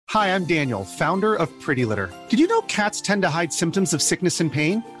Hi, I'm Daniel, founder of Pretty Litter. Did you know cats tend to hide symptoms of sickness and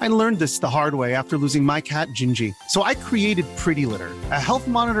pain? I learned this the hard way after losing my cat, Gingy. So I created Pretty Litter, a health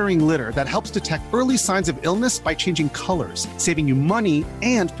monitoring litter that helps detect early signs of illness by changing colors, saving you money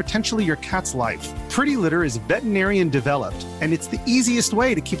and potentially your cat's life. Pretty Litter is veterinarian developed, and it's the easiest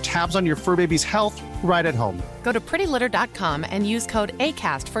way to keep tabs on your fur baby's health right at home. Go to prettylitter.com and use code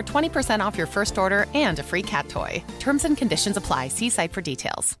ACAST for 20% off your first order and a free cat toy. Terms and conditions apply. See site for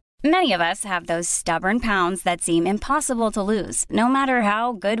details. Many of us have those stubborn pounds that seem impossible to lose, no matter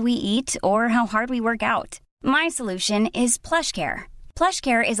how good we eat or how hard we work out. My solution is PlushCare.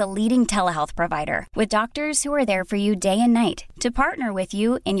 PlushCare is a leading telehealth provider with doctors who are there for you day and night to partner with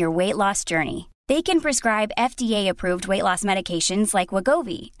you in your weight loss journey. They can prescribe FDA-approved weight loss medications like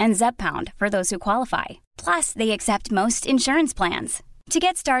Wegovy and Zepbound for those who qualify. Plus, they accept most insurance plans. To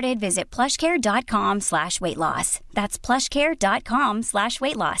get started, visit plushcare.com/weightloss. That's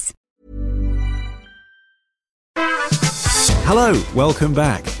plushcare.com/weightloss. Hello, welcome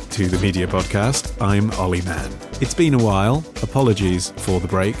back to the Media Podcast. I'm Ollie Mann. It's been a while, apologies for the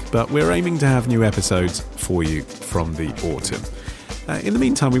break, but we're aiming to have new episodes for you from the autumn. In the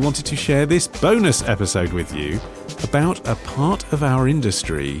meantime, we wanted to share this bonus episode with you about a part of our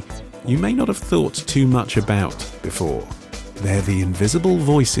industry you may not have thought too much about before. They're the invisible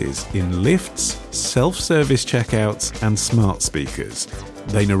voices in lifts, self-service checkouts, and smart speakers.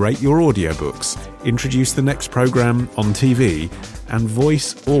 They narrate your audiobooks, introduce the next programme on TV, and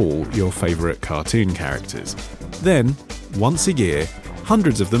voice all your favourite cartoon characters. Then, once a year,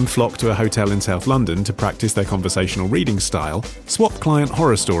 hundreds of them flock to a hotel in South London to practice their conversational reading style, swap client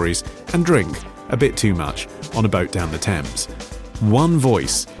horror stories, and drink, a bit too much, on a boat down the Thames. One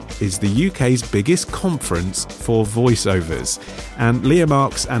Voice is the UK's biggest conference for voiceovers, and Leah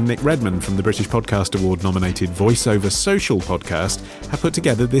Marks and Nick Redman from the British Podcast Award-nominated VoiceOver Social podcast have put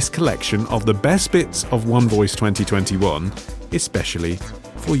together this collection of the best bits of One Voice 2021, especially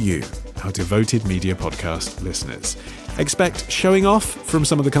for you, our devoted media podcast listeners. Expect showing off from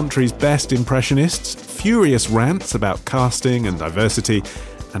some of the country's best impressionists, furious rants about casting and diversity,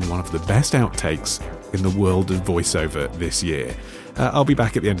 and one of the best outtakes in the world of voiceover this year. I'll be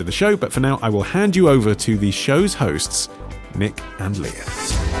back at the end of the show, but for now I will hand you over to the show's hosts, Nick and Leah.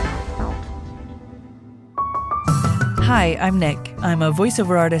 Hi, I'm Nick. I'm a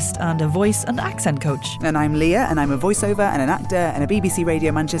voiceover artist and a voice and accent coach. And I'm Leah, and I'm a voiceover and an actor and a BBC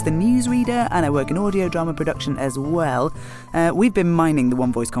Radio Manchester newsreader, and I work in audio drama production as well. We've been mining the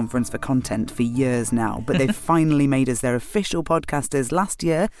One Voice conference for content for years now, but they've finally made us their official podcasters last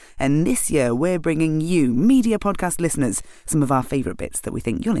year, and this year we're bringing you, media podcast listeners, some of our favourite bits that we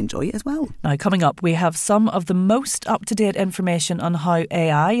think you'll enjoy as well. Now, coming up, we have some of the most up-to-date information on how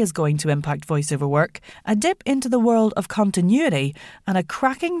AI is going to impact voiceover work, a dip into the world of continuity, and a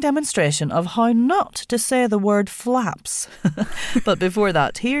cracking demonstration of how not to say the word flaps. But before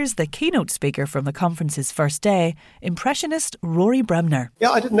that, here's the keynote speaker from the conference's first day, impressionist Rory Bremner. Yeah,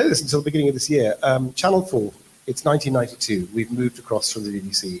 I didn't know this until the beginning of this year. Channel 4, it's 1992. We've moved across from the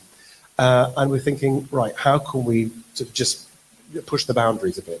BBC. And we're thinking, right, how can we sort of just push the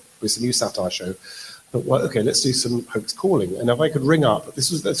boundaries a bit? It's a new satire show. But, well, okay, let's do some hoax calling. And if I could ring up, this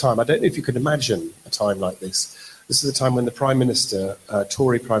was the time, I don't know if you could imagine a time like this. This is the time when the Prime Minister,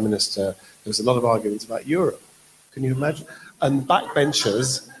 Tory Prime Minister, there was a lot of arguments about Europe. Can you imagine? And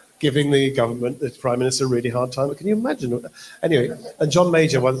backbenchers giving the government, the Prime Minister, a really hard time. Can you imagine? Anyway, and John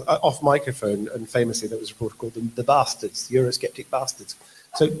Major was off microphone, and famously there was a report called the Bastards, the Eurosceptic Bastards.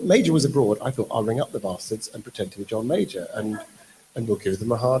 So Major was abroad. I thought, I'll ring up the Bastards and pretend to be John Major, and we'll give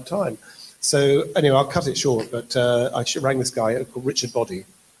them a hard time. So anyway, I'll cut it short, but I rang this guy called Richard Boddy.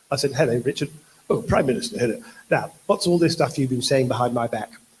 I said, hello, Richard. Oh, Prime Minister, hello. Now, what's all this stuff you've been saying behind my back?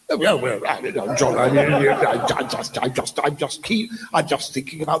 Oh, well, John, I'm just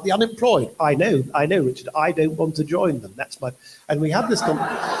thinking about the unemployed. I know, Richard. I don't want to join them. That's my. And we had this,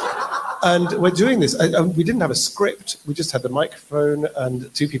 and we're doing this. And we didn't have a script. We just had the microphone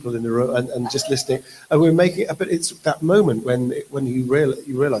and two people in the room and just listening. And we're making. But it's that moment when you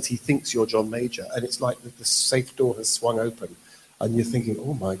realize he thinks you're John Major, and it's like the safe door has swung open. And you're thinking,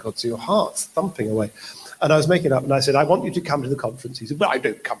 oh my God, so your heart's thumping away. And I was making up, and I said, I want you to come to the conference. He said, well, I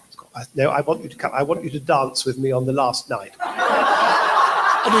don't come to the conference. No, I want you to come. I want you to dance with me on the last night.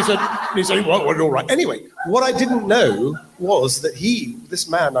 And he said, well, all right. Anyway, what I didn't know was that this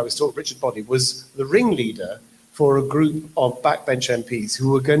man I was talking, Richard Boddy, was the ringleader for a group of backbench MPs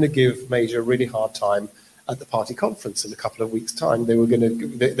who were going to give Major a really hard time at the party conference in a couple of weeks' time. They were going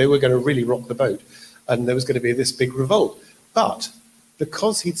to really rock the boat, and there was going to be this big revolt. But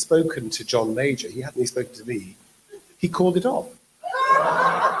because he'd spoken to John Major, he hadn't spoken to me, he called it off.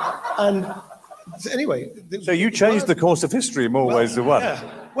 And anyway... So you changed the course of history in more ways than one. Yeah.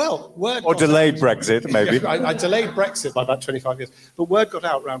 Well, word... Or delayed Brexit, maybe. Yeah, I delayed Brexit by about 25 years. But word got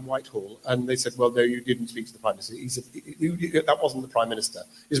out around Whitehall, and they said, well, no, you didn't speak to the Prime Minister. He said, that wasn't the Prime Minister.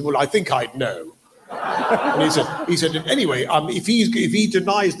 He said, well, I think I'd know. And he said, anyway, if he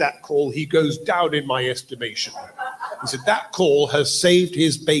denies that call, he goes down in my estimation. He said, that call has saved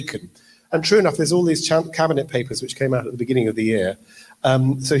his bacon. And true enough, there's all these cabinet papers which came out at the beginning of the year.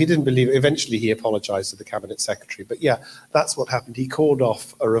 So he didn't believe it. Eventually, he apologised to the cabinet secretary. But yeah, that's what happened. He called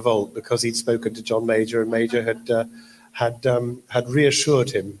off a revolt because he'd spoken to John Major, and Major had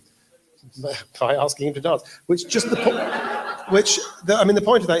reassured him by asking him to dance. The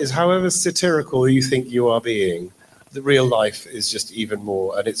point of that is, however satirical you think you are being, the real life is just even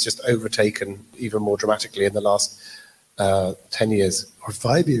more, and it's just overtaken even more dramatically in the last 10 years. Or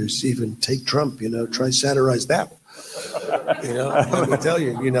 5 years, even. Take Trump, try satirize that. Let me tell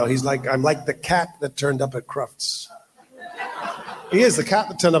you, I'm like the cat that turned up at Crufts. He is the cat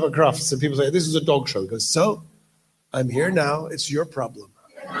that turned up at Crufts, and people say, this is a dog show. He goes, so, I'm here now, it's your problem.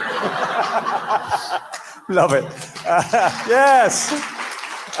 Love it. Yes.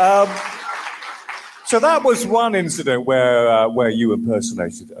 So that was one incident where you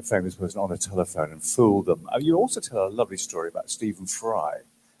impersonated a famous person on a telephone and fooled them. You also tell a lovely story about Stephen Fry.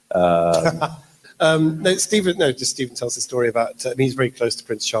 Stephen tells the story about. He's very close to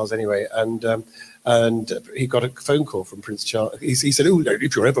Prince Charles anyway, and he got a phone call from Prince Charles. He said, "Oh,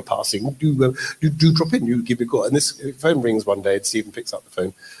 if you're ever passing, do drop in. You give me a call." And this phone rings one day, and Stephen picks up the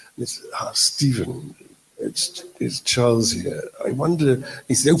phone. And it's Stephen. It's Charles here. I wonder...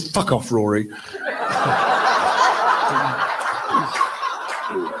 He said, oh, fuck off, Rory.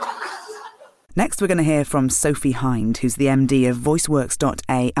 Next, we're going to hear from Sophie Hind, who's the MD of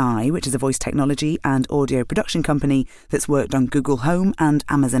VoiceWorks.ai, which is a voice technology and audio production company that's worked on Google Home and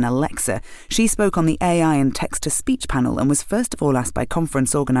Amazon Alexa. She spoke on the AI and text-to-speech panel and was first of all asked by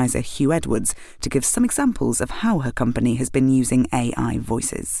conference organiser Hugh Edwards to give some examples of how her company has been using AI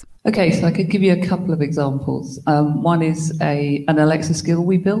voices. Okay, so I could give you a couple of examples. One is an Alexa skill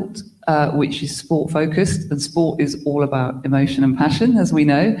we built, which is sport-focused, and sport is all about emotion and passion, as we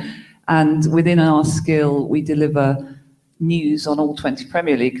know. And within our skill, we deliver news on all 20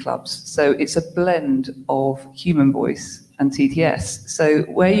 Premier League clubs. So it's a blend of human voice and TTS. So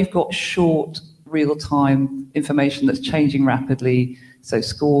where you've got short, real-time information that's changing rapidly, so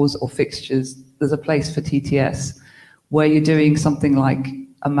scores or fixtures, there's a place for TTS. Where you're doing something like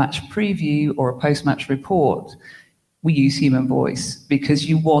a match preview or a post-match report, we use human voice because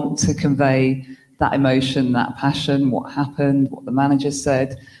you want to convey that emotion, that passion, what happened, what the manager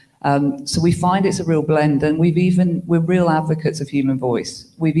said. So we find it's a real blend, and we're real advocates of human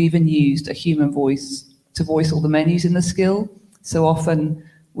voice. We've even used a human voice to voice all the menus in the skill. So often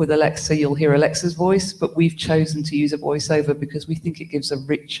with Alexa, you'll hear Alexa's voice, but we've chosen to use a voiceover because we think it gives a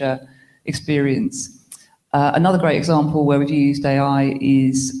richer experience. Another great example where we've used AI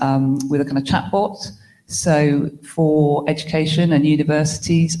is with a kind of chatbot. So for education and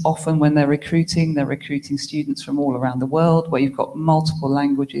universities, often when they're recruiting students from all around the world, where you've got multiple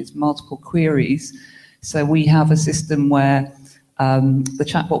languages, multiple queries. So we have a system where the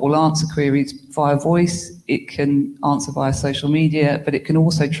chatbot will answer queries via voice. It can answer via social media, but it can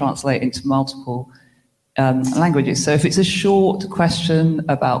also translate into multiple languages. So if it's a short question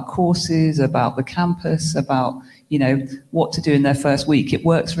about courses, about the campus, about what to do in their first week, it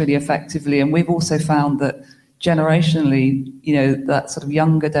works really effectively. And we've also found that generationally, that sort of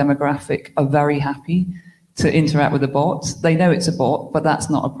younger demographic are very happy to interact with the bot. They know it's a bot, but that's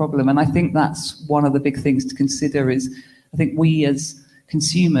not a problem. And I think that's one of the big things to consider is I think we as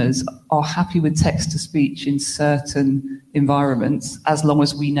consumers are happy with text-to-speech in certain environments as long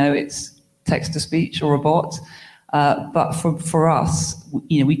as we know it's text-to-speech or a bot. But for us,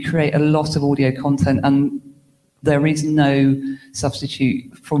 we create a lot of audio content, and there is no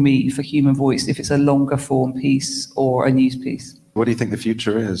substitute for me for human voice if it's a longer form piece or a news piece. What do you think the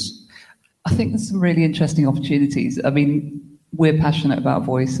future is? I think there's some really interesting opportunities. I mean, we're passionate about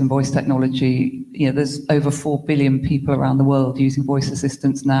voice and voice technology. There's over 4 billion people around the world using voice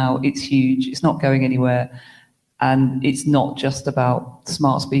assistants now. It's huge. It's not going anywhere. And it's not just about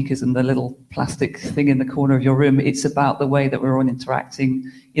smart speakers and the little plastic thing in the corner of your room. It's about the way that we're all interacting.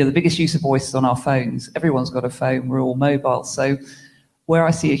 The biggest use of voice is on our phones. Everyone's got a phone. We're all mobile. So where I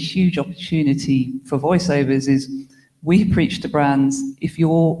see a huge opportunity for voiceovers is we preach to brands, if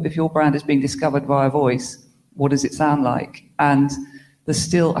your brand is being discovered via voice, what does it sound like? And there's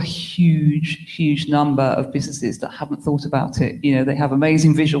still a huge number of businesses that haven't thought about it. They have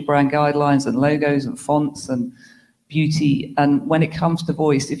amazing visual brand guidelines and logos and fonts and beauty. And when it comes to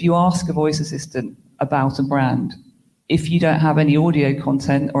voice, if you ask a voice assistant about a brand, if you don't have any audio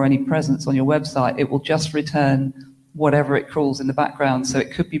content or any presence on your website, it will just return whatever it crawls in the background. So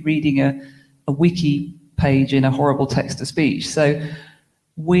it could be reading a wiki page in a horrible text-to-speech. So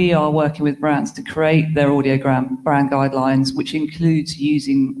we are working with brands to create their audiogram brand guidelines, which includes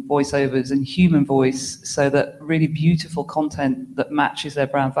using voiceovers and human voice so that really beautiful content that matches their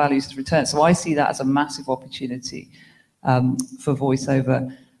brand values is returned. So I see that as a massive opportunity for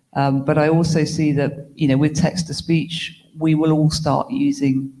voiceover. But I also see that, with text-to-speech, we will all start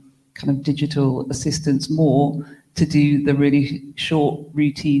using kind of digital assistants more to do the really short,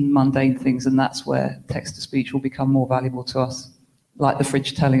 routine, mundane things. And that's where text-to-speech will become more valuable to us, like the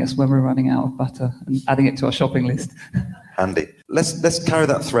fridge telling us when we're running out of butter and adding it to our shopping list. Handy. Let's carry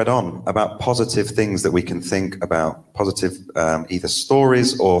that thread on about positive things that we can think about, positive either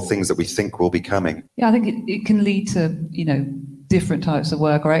stories or things that we think will be coming. Yeah, I think it can lead to, different types of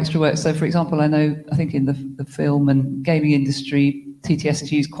work or extra work. So, for example, I think in the film and gaming industry, TTS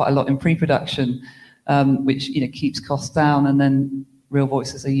is used quite a lot in pre-production, which keeps costs down, and then real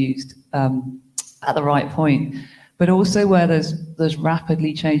voices are used at the right point. But also where there's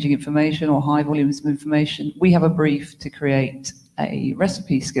rapidly changing information or high volumes of information, we have a brief to create a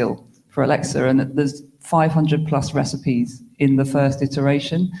recipe skill for Alexa, and there's 500 plus recipes in the first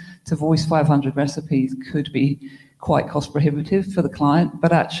iteration. To voice 500 recipes could be quite cost prohibitive for the client,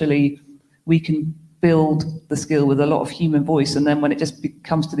 but actually we can build the skill with a lot of human voice, and then when it just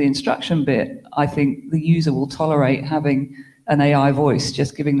comes to the instruction bit, I think the user will tolerate having an AI voice,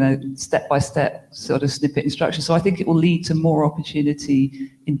 just giving the step-by-step sort of snippet instructions. So I think it will lead to more opportunity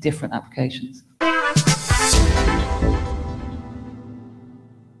in different applications.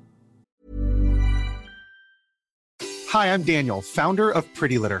 Hi, I'm Daniel, founder of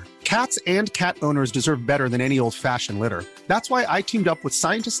Pretty Litter. Cats and cat owners deserve better than any old-fashioned litter. That's why I teamed up with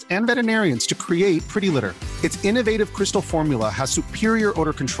scientists and veterinarians to create Pretty Litter. Its innovative crystal formula has superior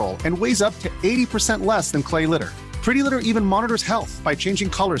odor control and weighs up to 80% less than clay litter. Pretty Litter even monitors health by changing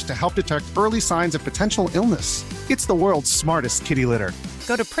colors to help detect early signs of potential illness. It's the world's smartest kitty litter.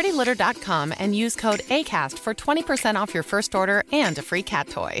 Go to prettylitter.com and use code ACAST for 20% off your first order and a free cat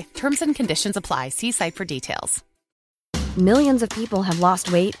toy. Terms and conditions apply. See site for details. Millions of people have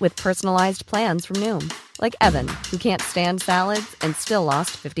lost weight with personalized plans from Noom. Like Evan, who can't stand salads and still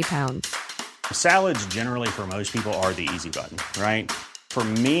lost 50 pounds. Salads generally for most people are the easy button, right? For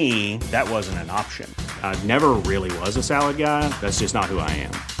me, that wasn't an option. I never really was a salad guy. That's just not who I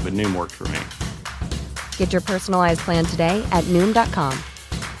am. But Noom worked for me. Get your personalized plan today at Noom.com.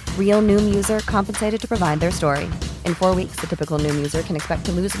 Real Noom user compensated to provide their story. In 4 weeks, the typical Noom user can expect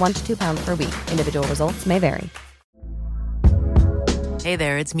to lose 1 to 2 pounds per week. Individual results may vary. Hey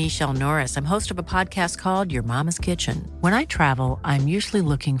there, it's Michelle Norris. I'm host of a podcast called Your Mama's Kitchen. When I travel, I'm usually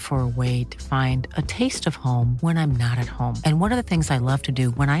looking for a way to find a taste of home when I'm not at home. And one of the things I love to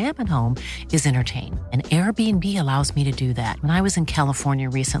do when I am at home is entertain. And Airbnb allows me to do that. When I was in California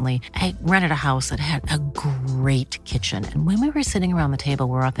recently, I rented a house that had a great kitchen. And when we were sitting around the table,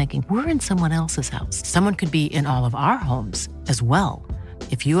 we were all thinking, we're in someone else's house. Someone could be in all of our homes as well.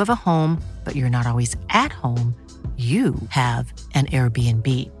 If you have a home, but you're not always at home, you have an Airbnb.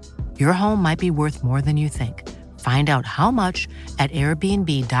 Your home might be worth more than you think. Find out how much at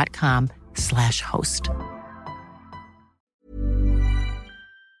airbnb.com/host.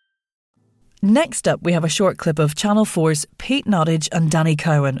 Next up, we have a short clip of Channel 4's Pete Nottage and Danny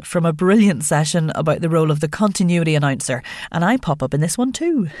Cowan from a brilliant session about the role of the continuity announcer. And I pop up in this one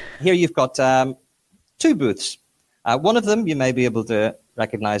too. Here you've got 2 booths. One of them you may be able to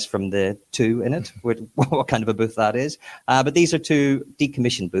recognise from the 2 in it, what kind of a booth that is. But these are 2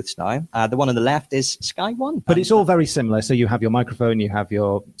 decommissioned booths now. The one on the left is Sky One. But it's all very similar. So you have your microphone, you have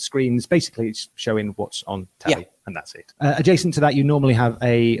your screens. Basically, it's showing what's on telly, and that's it. Adjacent to that, you normally have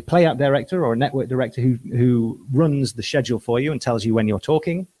a play-out director or a network director who runs the schedule for you and tells you when you're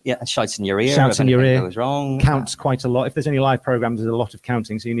talking. Yeah, and shouts in your ear. Shouts in your ear. Goes wrong. Counts quite a lot. If there's any live programs, there's a lot of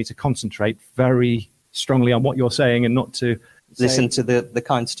counting. So you need to concentrate very strongly on what you're saying and not to listen to the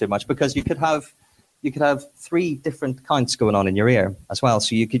counts too much, because you could have 3 different counts going on in your ear as well.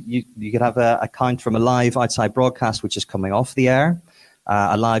 So you could have a count from a live outside broadcast which is coming off the air,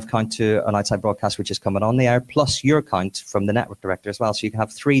 a live count to an outside broadcast which is coming on the air, plus your count from the network director as well. So you can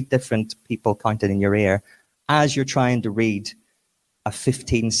have 3 different people counting in your ear as you're trying to read a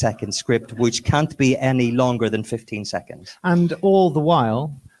 15-second script, which can't be any longer than 15 seconds. And all the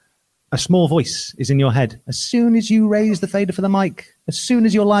while, a small voice is in your head. As soon as you raise the fader for the mic, as soon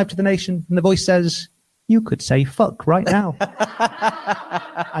as you're live to the nation, and the voice says, You could say fuck right now.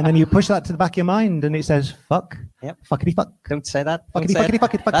 And then you push that to the back of your mind and it says fuck. Yep. Fuckity fuck. Don't say that. Fuckity fuckity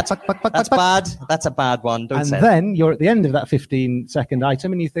fuckity fuck. That's bad. That's a bad one. Don't say And then you're at the end of that 15-second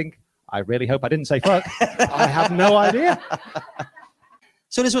item and you think, I really hope I didn't say fuck. I have no idea.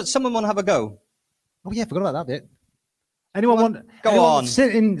 So does someone want to have a go? Oh yeah, forgot about that bit. Anyone want? Go on.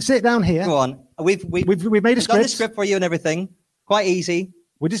 Sit down here. Go on. We've made a script. Got a script for you and everything. Quite easy.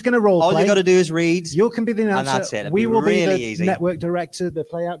 We're just going to role All play. you got to do is read. You can be the announcer. And that's it. It'll We be will really be the easy. network director, the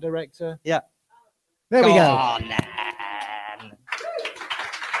play-out director. Yeah. There we go. On, then.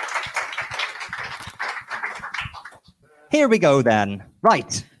 Here we go then.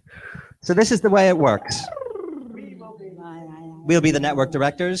 Right. So this is the way it works. We'll be the network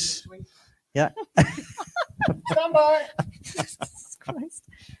directors. Yeah. Stand by. Jesus Christ.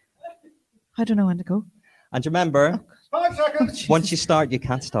 I don't know when to go. And remember, 5 seconds. once you start, you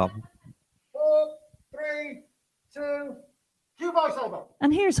can't stop. 4, 3, 2, cue voiceover.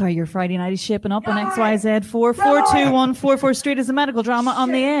 And here's how your Friday night is shaping up on XYZ 442-144 Street is a medical drama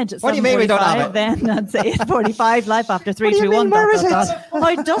on the edge. At What do you mean we don't have it? Then that's 8:45. Life after 3, What do you 2, 1. mean, where is it?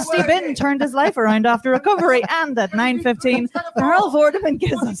 How Dusty Bin turned his life around after recovery. And at 9:15, Carol Vorderman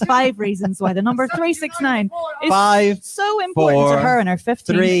gives us 5 reasons why the number 369 is 5, so important 4, to her and her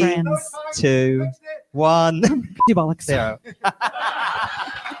 15 3, friends. 2, 1. Bollocks. 0.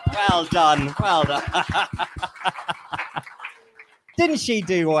 Well done. Well done. Didn't she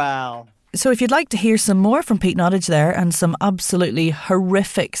do well? So if you'd like to hear some more from Pete Nottage there and some absolutely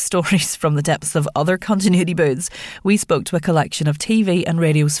horrific stories from the depths of other continuity booths, we spoke to a collection of TV and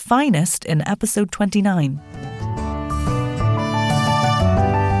radio's finest in episode 29.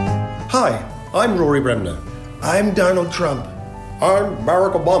 Hi, I'm Rory Bremner. I'm Donald Trump. I'm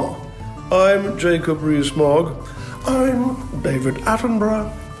Barack Obama. I'm Jacob Rees-Mogg. I'm David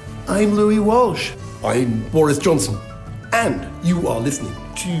Attenborough. I'm Louis Walsh. I'm Boris Johnson. And you are listening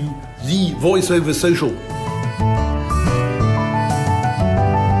to the VoiceOver Social.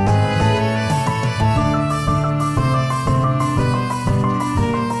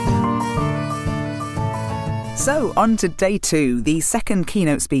 So, on to day 2. The second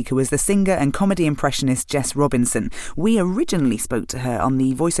keynote speaker was the singer and comedy impressionist Jess Robinson. We originally spoke to her on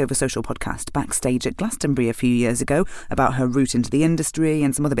the VoiceOver Social podcast backstage at Glastonbury a few years ago about her route into the industry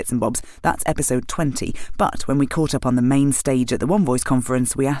and some other bits and bobs. That's episode 20. But when we caught up on the main stage at the One Voice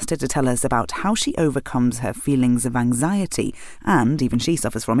conference, we asked her to tell us about how she overcomes her feelings of anxiety and, even she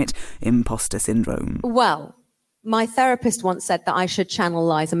suffers from it, imposter syndrome. Well, my therapist once said that I should channel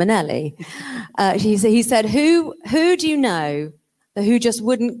Liza Minnelli. He said, who do you know who just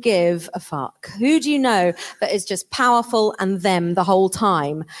wouldn't give a fuck? Who do you know that is just powerful and them the whole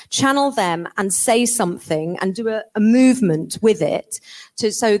time? Channel them and say something and do a movement with it.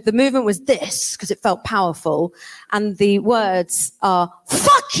 So the movement was this, because it felt powerful. And the words are,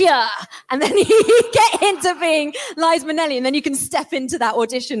 fuck yeah! And then you get into being Liza Minnelli, and then you can step into that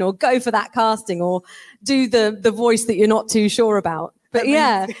audition or go for that casting or do the voice that you're not too sure about. But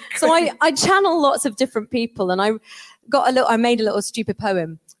yeah, so I channel lots of different people, and I made a little stupid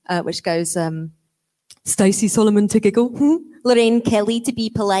poem, which goes, Stacey Solomon to giggle, Lorraine Kelly to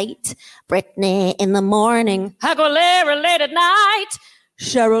be polite, Britney in the morning, Aguilera late at night,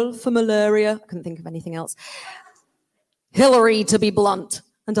 Cheryl for malaria, I couldn't think of anything else, Hillary to be blunt,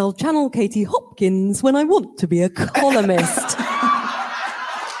 and I'll channel Katie Hopkins when I want to be a columnist.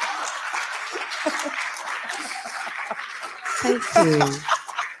 Thank you.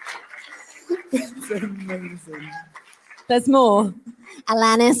 It's amazing. There's more.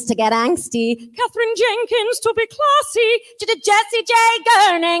 Alanis to get angsty. Catherine Jenkins to be classy. Jessie J.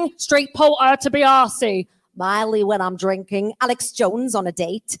 Gurning. Street Porter to be arsey. Miley when I'm drinking. Alex Jones on a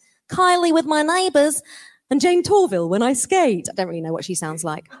date. Kylie with my neighbours. And Jane Torville when I skate. I don't really know what she sounds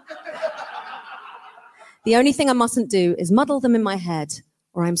like. The only thing I mustn't do is muddle them in my head,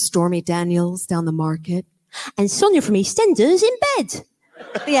 or I'm Stormy Daniels down the market. And Sonia from EastEnders in bed.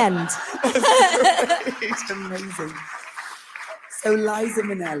 The end. It's amazing. So Liza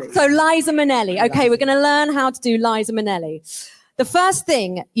Minnelli. Okay, we're going to learn how to do Liza Minnelli. The first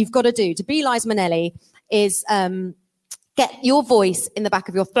thing you've got to do to be Liza Minnelli is get your voice in the back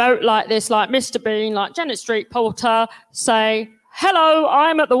of your throat like this, like Mr. Bean, like Janet Street Porter. Say, hello,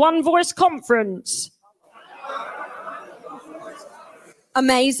 I'm at the One Voice conference.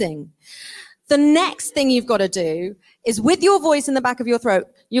 Amazing. The next thing you've got to do is with your voice in the back of your throat,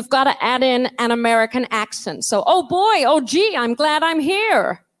 you've got to add in an American accent. So, oh boy, oh gee, I'm glad I'm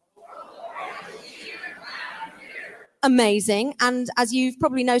here. Amazing. And as you've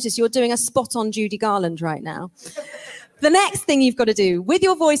probably noticed, you're doing a spot on Judy Garland right now. The next thing you've got to do with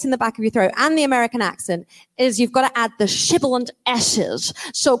your voice in the back of your throat and the American accent is you've got to add the sibilant S's.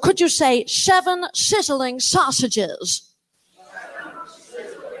 So could you say 7 sizzling sausages?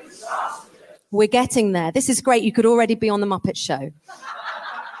 We're getting there. This is great. You could already be on the Muppet Show.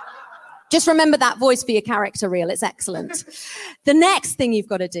 Just remember that voice for your character reel. It's excellent. The next thing you've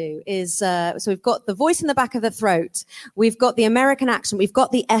got to do is, so we've got the voice in the back of the throat. We've got the American accent. We've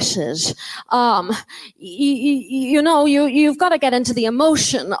got the S's. You've got to get into the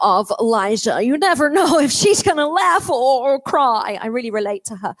emotion of Liza. You never know if she's going to laugh or cry. I really relate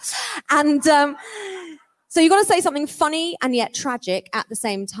to her. And so you've got to say something funny and yet tragic at the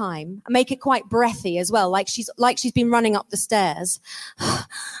same time. And make it quite breathy as well, like she's been running up the stairs.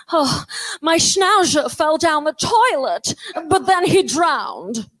 Oh, my schnauzer fell down the toilet, but then he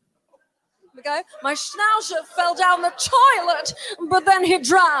drowned. We go. My schnauzer fell down the toilet, but then he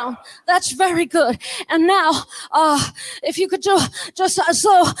drowned. That's very good. And now, if you could just as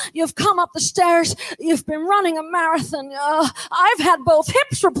though you've come up the stairs, you've been running a marathon. I've had both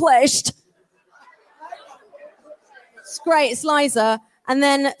hips replaced. It's great, it's Liza. And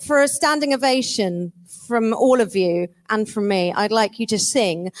then for a standing ovation from all of you and from me, I'd like you to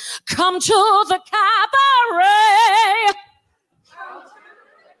sing, "Come to the cabaret."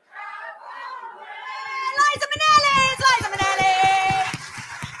 Liza Minnelli! It's Liza Minnelli!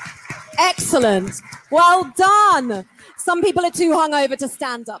 Excellent. Well done. Some people are too hungover to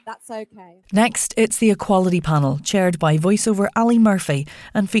stand up. That's okay. Next, it's the Equality Panel, chaired by voiceover Ali Murphy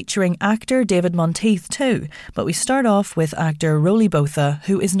and featuring actor David Monteith too. But we start off with actor Roly Botha,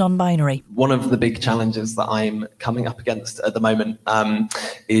 who is non-binary. One of the big challenges that I'm coming up against at the moment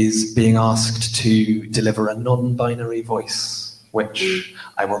is being asked to deliver a non-binary voice, which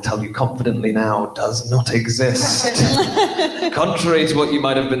I will tell you confidently now does not exist. Contrary to what you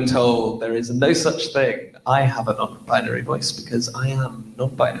might have been told, there is no such thing. I have a non-binary voice because I am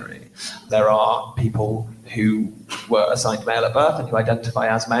non-binary. There are people who were assigned male at birth and who identify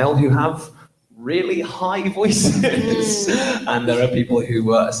as male who have really high voices. And there are people who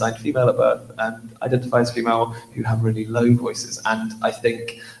were assigned female at birth and identify as female who have really low voices. And I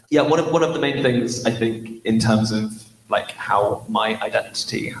think, one of the main things, I think, in terms of like how my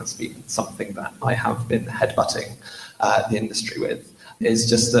identity has been something that I have been headbutting the industry with, is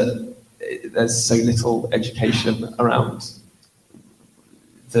just that there's so little education around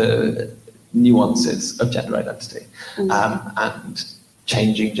the nuances of gender identity and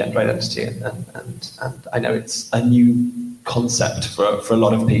changing gender identity. And I know it's a new concept for a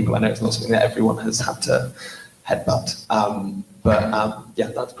lot of people. I know it's not something that everyone has had to headbutt. But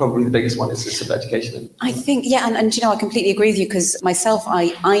that's probably the biggest one is sort of education. I think, and I completely agree with you because myself,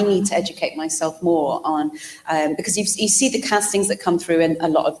 I need to educate myself more on, because you see the castings that come through in a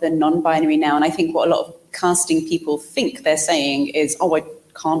lot of the non-binary now, and I think what a lot of casting people think they're saying is, I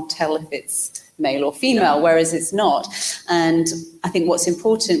can't tell if it's male or female, whereas it's not. And I think what's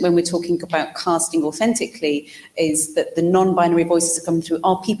important when we're talking about casting authentically is that the non-binary voices that come through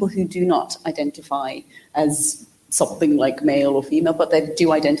are people who do not identify as something like male or female, but they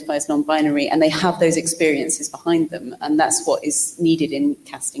do identify as non-binary and they have those experiences behind them. And that's what is needed in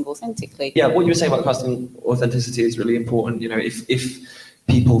casting authentically. Yeah, what you were saying about casting authenticity is really important. If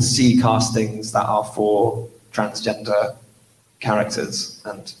people see castings that are for transgender characters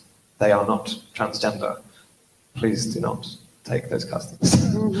and they are not transgender, please do not take those castings.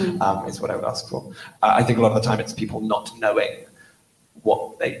 Is what I would ask for. I think a lot of the time it's people not knowing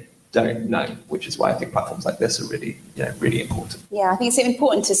what they don't know, which is why I think platforms like this are really, really important. Yeah, I think it's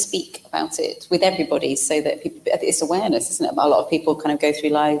important to speak about it with everybody so that it's awareness, isn't it? A lot of people kind of go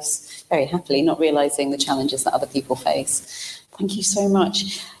through lives very happily, not realising the challenges that other people face. Thank you so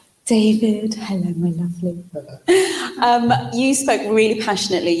much. David, hello, my lovely. You spoke really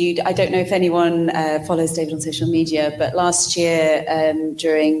passionately. I don't know if anyone follows David on social media, but last year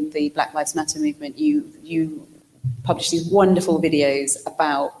during the Black Lives Matter movement, you published these wonderful videos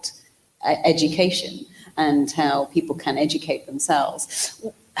about education and how people can educate themselves.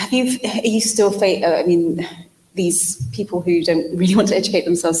 Are you still these people who don't really want to educate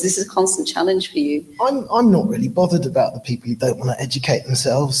themselves, this is a constant challenge for you? I'm not really bothered about the people who don't want to educate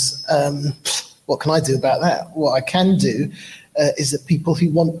themselves. What can I do about that? What I can do is that people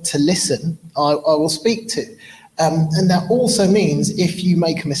who want to listen, I will speak to. And that also means if you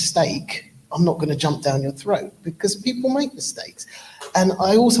make a mistake, I'm not going to jump down your throat because people make mistakes. And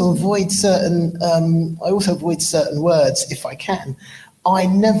I also avoid certain words if I can. I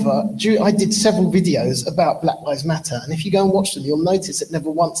did several videos about Black Lives Matter, and if you go and watch them, you'll notice that never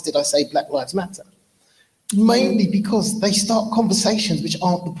once did I say Black Lives Matter. Mainly because they start conversations which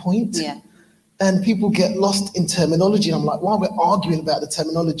aren't the point. Yeah. And people get lost in terminology. And I'm like, while we're arguing about the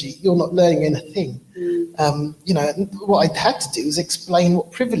terminology, you're not learning anything. You know, and what I had to do was explain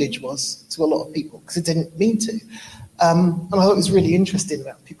what privilege was to a lot of people, because I didn't mean to. And I thought it was really interesting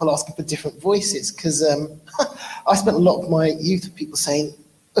about people asking for different voices, because I spent a lot of my youth with people saying,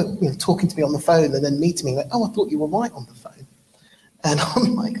 talking to me on the phone and then meeting me, like, oh, I thought you were white on the phone. And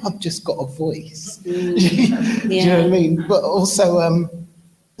I'm like, I've just got a voice. Do you know what I mean? But also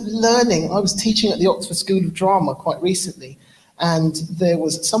learning. I was teaching at the Oxford School of Drama quite recently, and there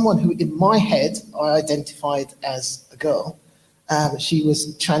was someone who, in my head, I identified as a girl. She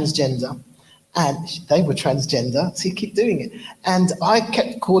was transgender, and they were transgender, so you keep doing it. And I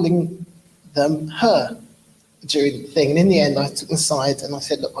kept calling them her during the thing. And in the end, I took them aside and I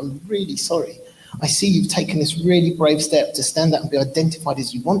said, look, I'm really sorry. I see you've taken this really brave step to stand up and be identified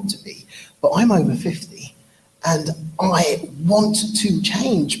as you want to be, but I'm over 50 and I want to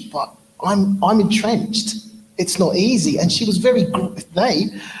change, but I'm entrenched. It's not easy. And she was they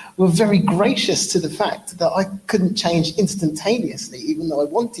were very gracious to the fact that I couldn't change instantaneously, even though I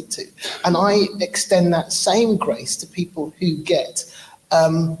wanted to. And I extend that same grace to people who get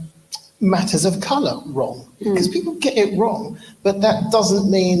matters of colour wrong, because people get it wrong, but that doesn't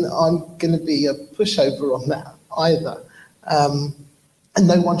mean I'm going to be a pushover on that either. And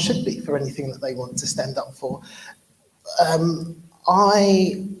no one should be for anything that they want to stand up for.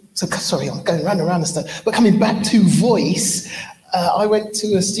 Sorry, I'm going round and round and stuff, but coming back to voice, I went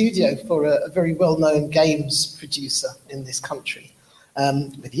to a studio for a very well-known games producer in this country,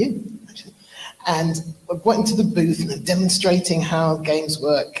 with you, actually. And I went into the booth and they're demonstrating how games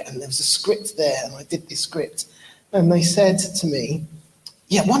work, and there was a script there, and I did this script. And they said to me,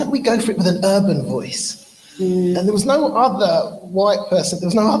 yeah, why don't we go for it with an urban voice? And there was no other white person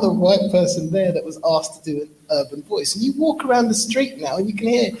there that was asked to do an urban voice. And you walk around the street now and you can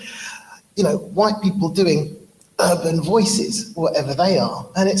hear, white people doing urban voices, whatever they are.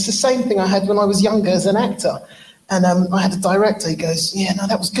 And it's the same thing I had when I was younger as an actor. And I had a director who goes, yeah, no,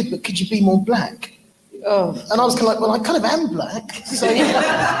 that was good, but could you be more black? Oh. And I was kind of like, well, I kind of am black. So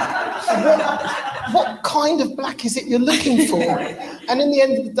what kind of black is it you're looking for? And in the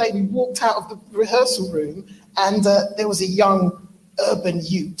end of the day, we walked out of the rehearsal room and there was a young urban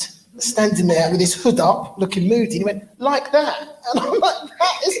ute standing there with his hood up, looking moody. And he went, like that. And I'm like,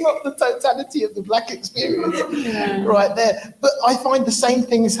 that is not the totality of the black experience right there. But I find the same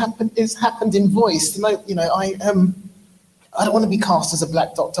thing has happened in voice. I don't want to be cast as a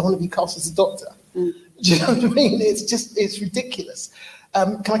black doctor. I want to be cast as a doctor. Do you know what I mean? It's ridiculous.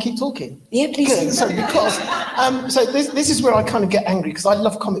 Can I keep talking? Yeah, please. Good. So this is where I kind of get angry, because I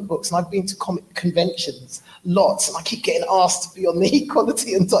love comic books and I've been to comic conventions lots, and I keep getting asked to be on the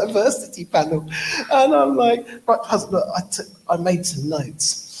equality and diversity panel, and I'm like, right, look, I made some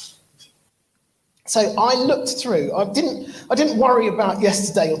notes. So I looked through. I didn't worry about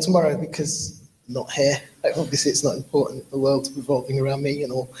yesterday or tomorrow, because I'm not here. Obviously, it's not important. The world's revolving around me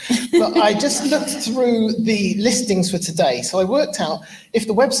and all. But I just looked through the listings for today. So I worked out, if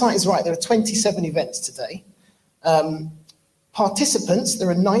the website is right, there are 27 events today. Participants, there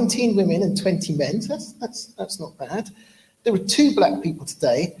are 19 women and 20 men. So that's not bad. There were 2 black people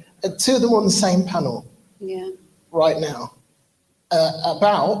today, and 2 of them on the same panel. Yeah. Right now,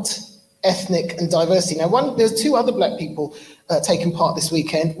 about ethnic and diversity. Now, there's 2 other black people taking part this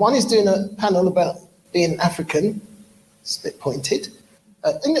weekend. One is doing a panel about being African. It's a bit pointed.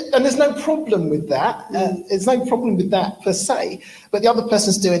 And there's no problem with that. There's no problem with that per se. But the other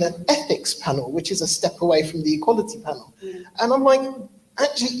person's doing an ethics panel, which is a step away from the equality panel. And I'm like,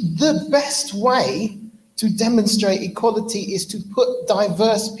 actually, the best way to demonstrate equality is to put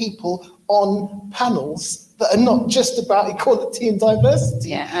diverse people on panels that are not just about equality and diversity.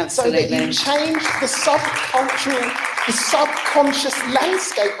 Yeah, absolutely. So that you change the subconscious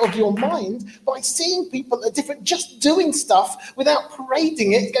landscape of your mind by seeing people that are different, just doing stuff without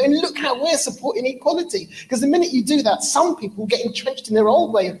parading it, going, look how we're supporting equality. Because the minute you do that, some people get entrenched in their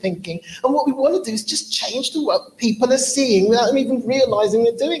old way of thinking. And what we want to do is just change the what people are seeing without them even realizing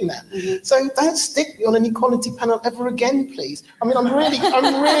they're doing that. Mm-hmm. So don't stick me on an equality panel ever again, please. I mean, I'm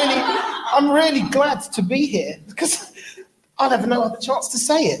really glad to be here, because I'll have no other chance to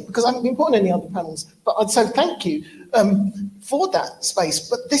say it, because I haven't been put on any other panels. But I'd say thank you for that space.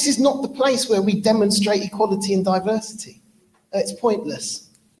 But this is not the place where we demonstrate equality and diversity. It's pointless.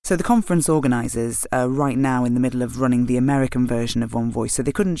 So the conference organisers are right now in the middle of running the American version of One Voice, so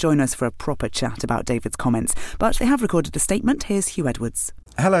they couldn't join us for a proper chat about David's comments. But they have recorded a statement. Here's Hugh Edwards.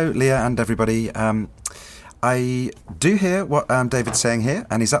 Hello, Leah and everybody. I do hear what David's saying here,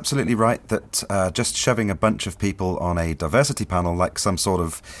 and he's absolutely right that just shoving a bunch of people on a diversity panel like some sort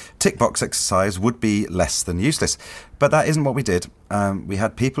of tick box exercise would be less than useless. But that isn't what we did. We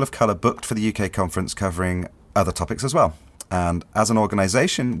had people of colour booked for the UK conference covering other topics as well. And as an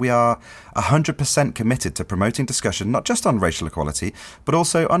organisation, we are 100% committed to promoting discussion not just on racial equality, but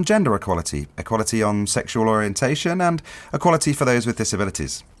also on gender equality, equality on sexual orientation, and equality for those with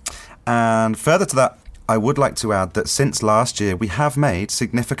disabilities. And further to that, I would like to add that since last year, we have made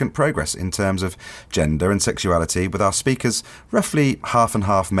significant progress in terms of gender and sexuality, with our speakers roughly half and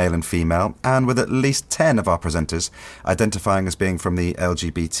half male and female, and with at least 10 of our presenters identifying as being from the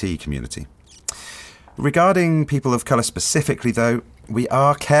LGBT community. Regarding people of colour specifically, though, we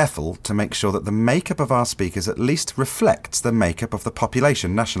are careful to make sure that the makeup of our speakers at least reflects the makeup of the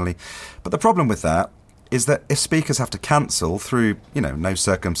population nationally. But the problem with that is that if speakers have to cancel through, no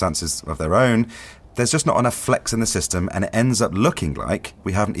circumstances of their own, there's just not enough flex in the system, and it ends up looking like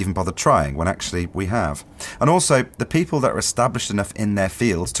we haven't even bothered trying when actually we have. And also, the people that are established enough in their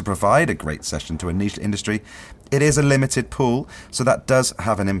fields to provide a great session to a niche industry, it is a limited pool, so that does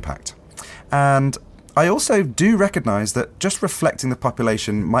have an impact. And I also do recognise that just reflecting the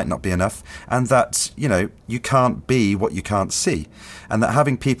population might not be enough, and that, you can't be what you can't see, and that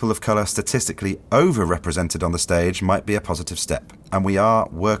having people of colour statistically overrepresented on the stage might be a positive step, and we are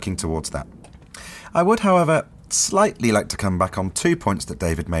working towards that. I would, however, slightly like to come back on 2 points that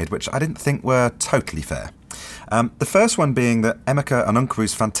David made, which I didn't think were totally fair. The first one being that Emeka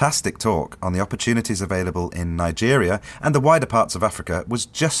Anunkwo's fantastic talk on the opportunities available in Nigeria and the wider parts of Africa was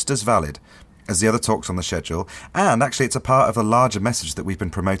just as valid as the other talks on the schedule, and actually it's a part of a larger message that we've been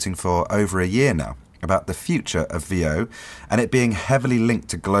promoting for over a year now about the future of VO and it being heavily linked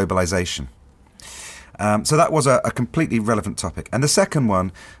to globalisation. So that was a completely relevant topic. And the second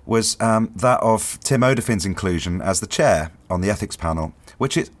one was that of Tim Odafin's inclusion as the chair on the ethics panel,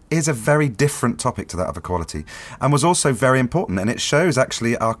 which is a very different topic to that of equality, and was also very important. And it shows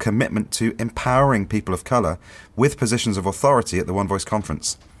actually our commitment to empowering people of colour with positions of authority at the One Voice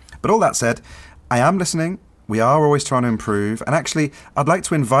conference. But all that said, I am listening. We are always trying to improve, and actually I'd like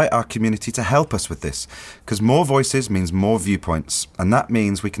to invite our community to help us with this, because more voices means more viewpoints, and that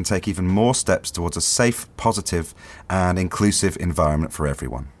means we can take even more steps towards a safe, positive and inclusive environment for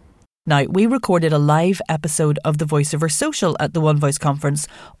everyone. Now, we recorded a live episode of the VoiceOver Social at the One Voice conference,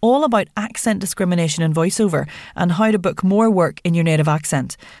 all about accent discrimination in voiceover and how to book more work in your native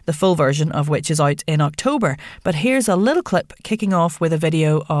accent, the full version of which is out in October. But here's a little clip kicking off with a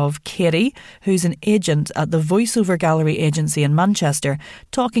video of Katie, who's an agent at the VoiceOver Gallery agency in Manchester,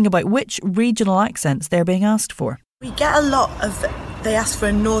 talking about which regional accents they're being asked for. We get a lot of, they ask for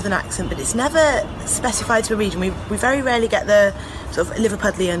a northern accent, but it's never specified to a region. We very rarely get the sort of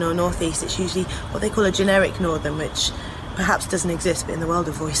Liverpudlian or northeast. It's usually what they call a generic northern, which perhaps doesn't exist, but in the world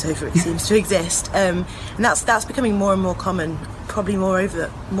of voiceover it seems to exist. And that's becoming more and more common, probably more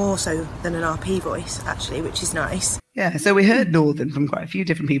so than an RP voice, actually, which is nice. Yeah, so we heard Northern from quite a few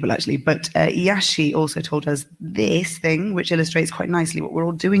different people, actually, but Yashi also told us this thing, which illustrates quite nicely what we're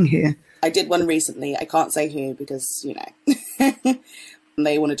all doing here. I did one recently. I can't say who because,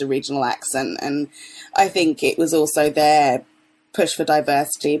 they wanted a regional accent. And I think it was also their push for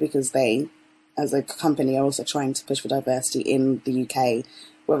diversity, because they, as a company, are also trying to push for diversity in the UK,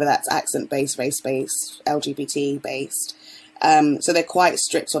 whether that's accent-based, race-based, LGBT-based. So they're quite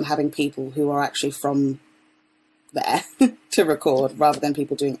strict on having people who are actually from there to record, rather than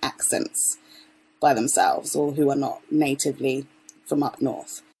people doing accents by themselves or who are not natively from up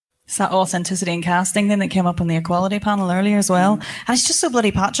north. It's that authenticity in casting thing that came up on the equality panel earlier as well. And it's just so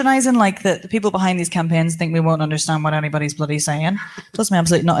bloody patronising, like the people behind these campaigns think we won't understand what anybody's bloody saying. Does me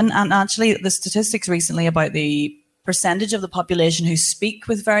absolutely nothing. And actually the statistics recently about the percentage of the population who speak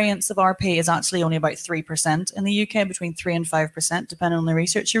with variants of RP is actually only about 3% in the UK, between 3 and 5%, depending on the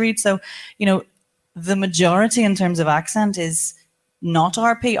research you read. So, the majority in terms of accent is not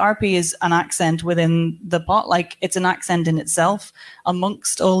RP. RP is an accent within the pot, like it's an accent in itself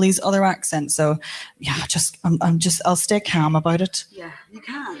amongst all these other accents. So yeah, I'll stay calm about it. Yeah, you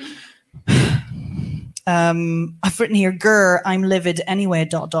can. I've written here, grr, I'm livid anyway, ...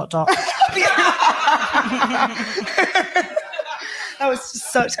 That was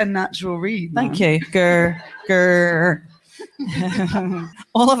such a natural read. Thank you. Grr.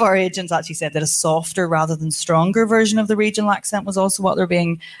 All of our agents actually said that a softer rather than stronger version of the regional accent was also what they're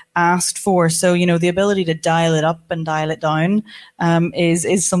being asked for. So, the ability to dial it up and dial it down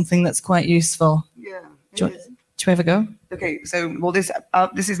is something that's quite useful. Yeah. Do you Should we have a go? Okay, so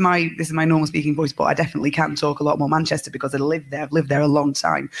this is my normal speaking voice, but I definitely can talk a lot more Manchester because I live there. I've lived there a long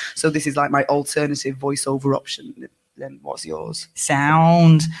time, so this is like my alternative voiceover option. Then what's yours?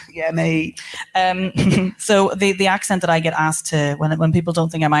 Sound. Yeah, mate. So the accent that I get asked to when people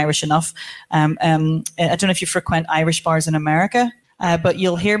don't think I'm Irish enough, I don't know if you frequent Irish bars in America, but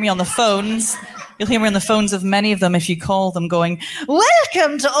you'll hear me on the phones. You'll hear me on the phones of many of them if you call them going,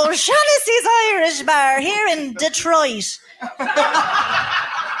 "Welcome to O'Shaughnessy's Irish Bar here in Detroit.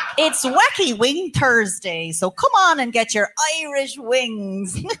 It's Wacky Wing Thursday, so come on and get your Irish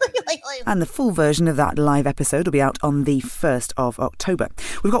wings." And the full version of that live episode will be out on the 1st of October.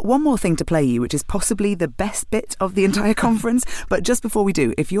 We've got one more thing to play you, which is possibly the best bit of the entire conference. But just before we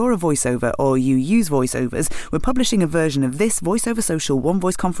do, if you're a voiceover or you use voiceovers, we're publishing a version of this VoiceOver Social One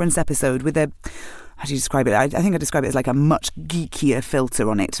Voice Conference episode with a... How do you describe it? I think I describe it as like a much geekier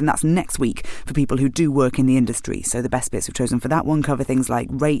filter on it. And that's next week for people who do work in the industry. So the best bits we've chosen for that one cover things like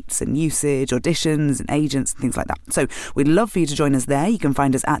rates and usage, auditions and agents and things like that. So we'd love for you to join us there. You can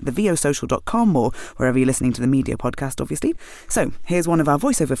find us at thevosocial.com or wherever you're listening to the media podcast, obviously. So here's one of our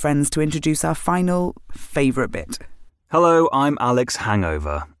voiceover friends to introduce our final favourite bit. Hello, I'm Alex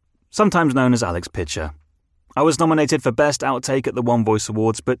Hangover, sometimes known as Alex Pitcher. I was nominated for Best Outtake at the One Voice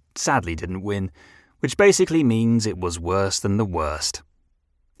Awards, but sadly didn't win, which basically means it was worse than the worst.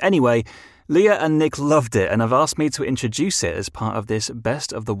 Anyway, Leah and Nick loved it and have asked me to introduce it as part of this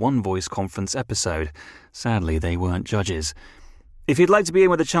Best of the One Voice Conference episode. Sadly, they weren't judges. If you'd like to be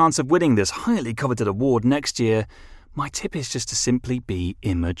in with a chance of winning this highly coveted award next year, my tip is just to simply be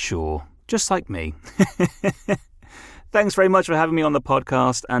immature, just like me. Thanks very much for having me on the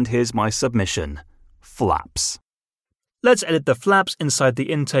podcast, and here's my submission. Flaps. Let's edit the flaps inside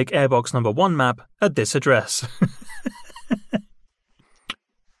the intake airbox number 1 map at this address.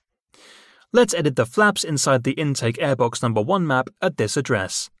 Let's edit the flaps inside the intake airbox number 1 map at this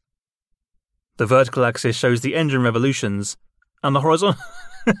address. The vertical axis shows the engine revolutions, and the horizontal...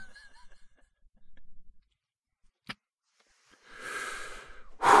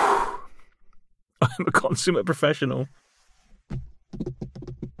 I'm a consummate professional.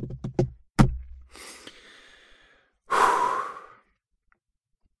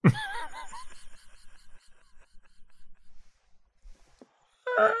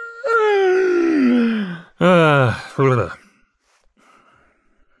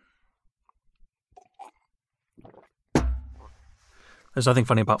 There's nothing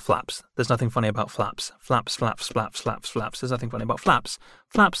funny about flaps. There's nothing funny about flaps. Flaps, flaps, flaps, flaps, flaps. There's nothing funny about flaps.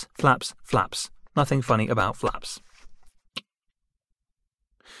 Flaps, flaps, flaps. Nothing funny about flaps.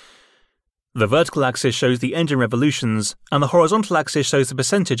 The vertical axis shows the engine revolutions, and the horizontal axis shows the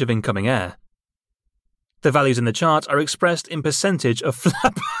percentage of incoming air. The values in the chart are expressed in percentage of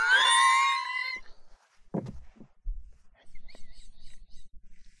flap...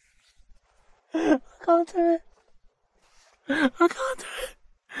 I can't do it. I can't do it.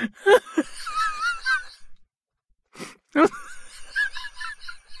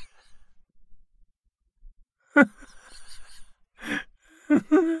 Oh,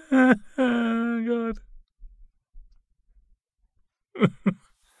 God.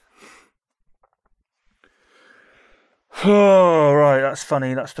 Oh, right, that's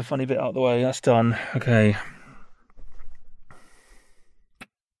funny. That's the funny bit out of the way. That's done. Okay.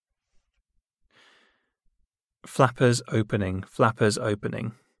 Flappers opening. Flappers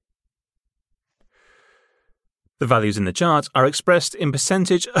opening. The values in the chart are expressed in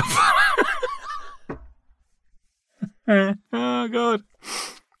percentage of... Oh, God.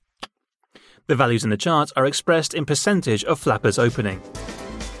 The values in the chart are expressed in percentage of flappers opening.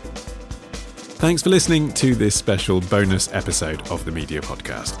 Thanks for listening to this special bonus episode of the Media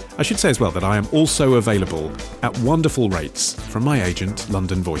Podcast. I should say as well that I am also available at wonderful rates from my agent,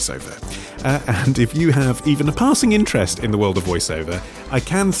 London VoiceOver. And if you have even a passing interest in the world of voiceover, I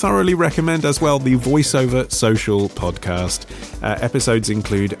can thoroughly recommend as well the VoiceOver Social podcast. Episodes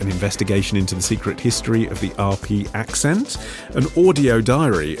include an investigation into the secret history of the RP accent, an audio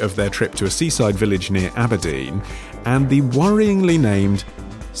diary of their trip to a seaside village near Aberdeen, and the worryingly named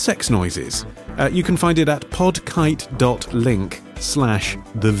Sex Noises. You can find it at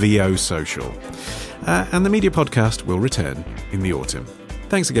podkite.link/thevosocial. And the Media Podcast will return in the autumn.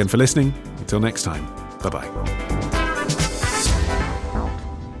 Thanks again for listening. Until next time, bye-bye.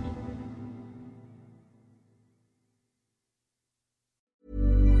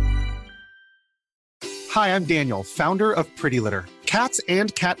 Hi, I'm Daniel, founder of Pretty Litter. Cats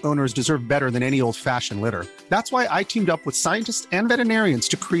and cat owners deserve better than any old-fashioned litter. That's why I teamed up with scientists and veterinarians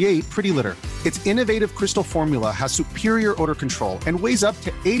to create Pretty Litter. Its innovative crystal formula has superior odor control and weighs up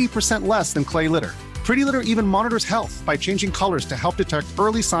to 80% less than clay litter. Pretty Litter even monitors health by changing colors to help detect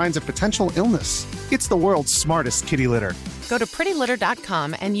early signs of potential illness. It's the world's smartest kitty litter. Go to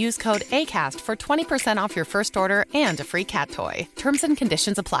prettylitter.com and use code ACAST for 20% off your first order and a free cat toy. Terms and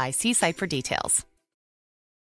conditions apply. See site for details.